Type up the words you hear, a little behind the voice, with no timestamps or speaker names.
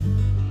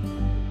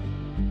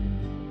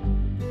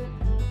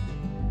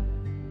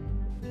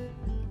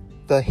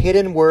The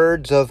Hidden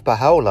Words of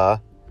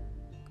Baha'u'llah,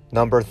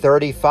 number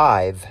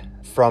 35,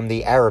 from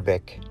the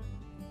Arabic.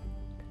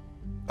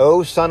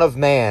 O Son of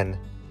Man,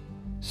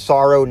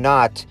 sorrow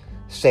not,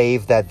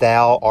 save that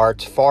thou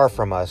art far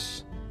from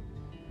us.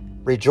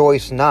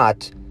 Rejoice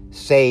not,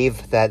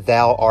 save that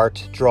thou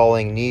art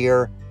drawing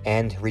near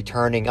and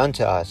returning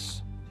unto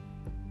us.